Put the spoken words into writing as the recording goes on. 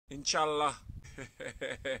Inshallah.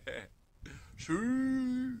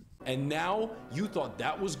 And now, you thought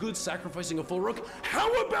that was good, sacrificing a full rook?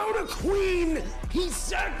 How about a queen? He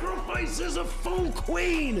sacrifices a full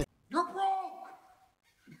queen! You're broke!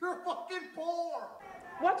 You're fucking poor!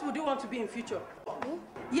 What would you want to be in future?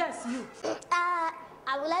 Yes, you. I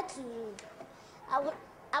would like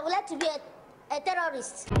to be a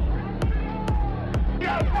terrorist.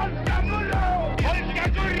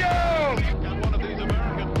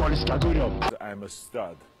 I'm a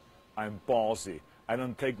stud. I'm ballsy. I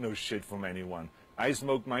don't take no shit from anyone. I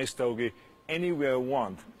smoke my stogie anywhere I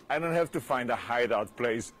want. I don't have to find a hideout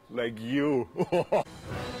place like you.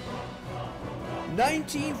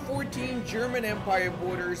 1914 German Empire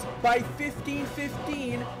borders by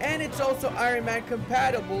 1515, and it's also Iron Man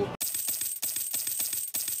compatible.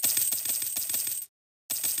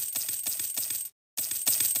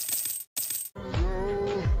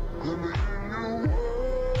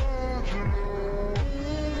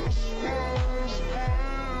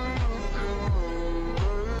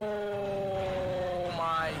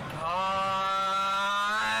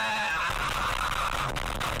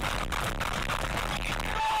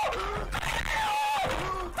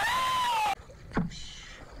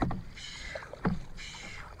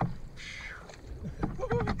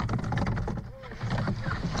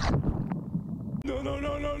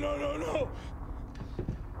 No.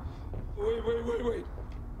 Wait.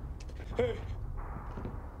 Hey.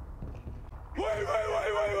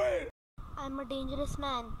 Wait. I'm a dangerous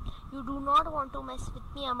man. You do not want to mess with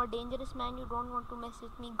me. I'm a dangerous man. You don't want to mess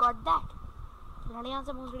with me. Got that? लड़ यहाँ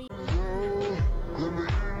से भोसड़ी।